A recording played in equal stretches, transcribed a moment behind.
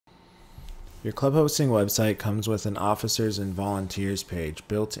Your club hosting website comes with an officers and volunteers page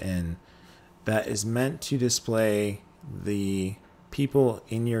built in that is meant to display the people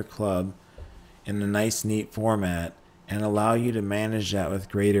in your club in a nice, neat format and allow you to manage that with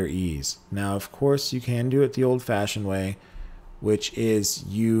greater ease. Now, of course, you can do it the old-fashioned way, which is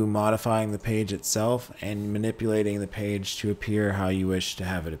you modifying the page itself and manipulating the page to appear how you wish to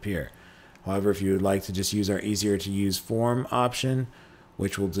have it appear. However, if you would like to just use our easier to use form option,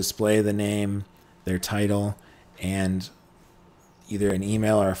 which will display the name, their title, and either an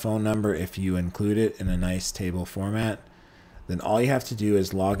email or a phone number if you include it in a nice table format, then all you have to do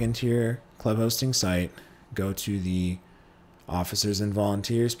is log into your club hosting site, go to the officers and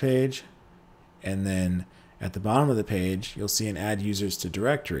volunteers page, and then at the bottom of the page, you'll see an add users to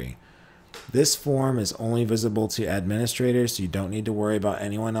directory. This form is only visible to administrators, so you don't need to worry about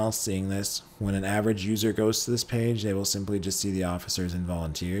anyone else seeing this. When an average user goes to this page, they will simply just see the officers and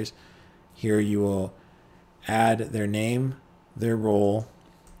volunteers. Here you will add their name, their role,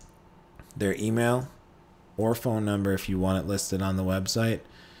 their email, or phone number if you want it listed on the website.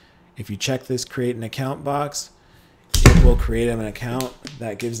 If you check this create an account box, it will create them an account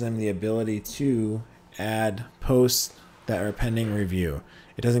that gives them the ability to add posts that are pending review.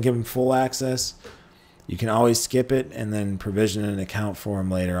 It doesn't give them full access. You can always skip it and then provision an account for them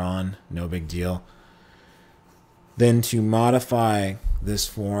later on. No big deal. Then to modify this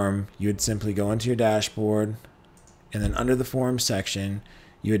form, you would simply go into your dashboard, and then under the forms section,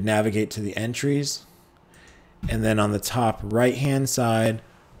 you would navigate to the entries, and then on the top right hand side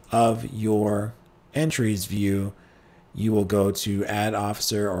of your entries view, you will go to add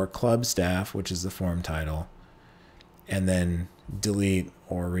officer or club staff, which is the form title, and then delete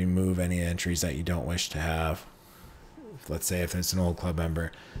or remove any entries that you don't wish to have. Let's say if it's an old club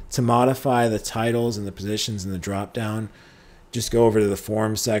member. To modify the titles and the positions in the drop down, just go over to the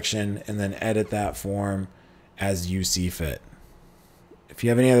form section and then edit that form as you see fit. If you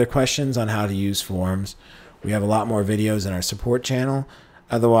have any other questions on how to use forms, we have a lot more videos in our support channel.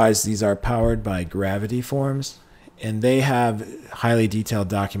 Otherwise, these are powered by Gravity Forms, and they have highly detailed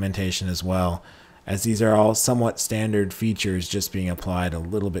documentation as well, as these are all somewhat standard features just being applied a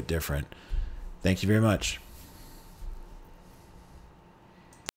little bit different. Thank you very much.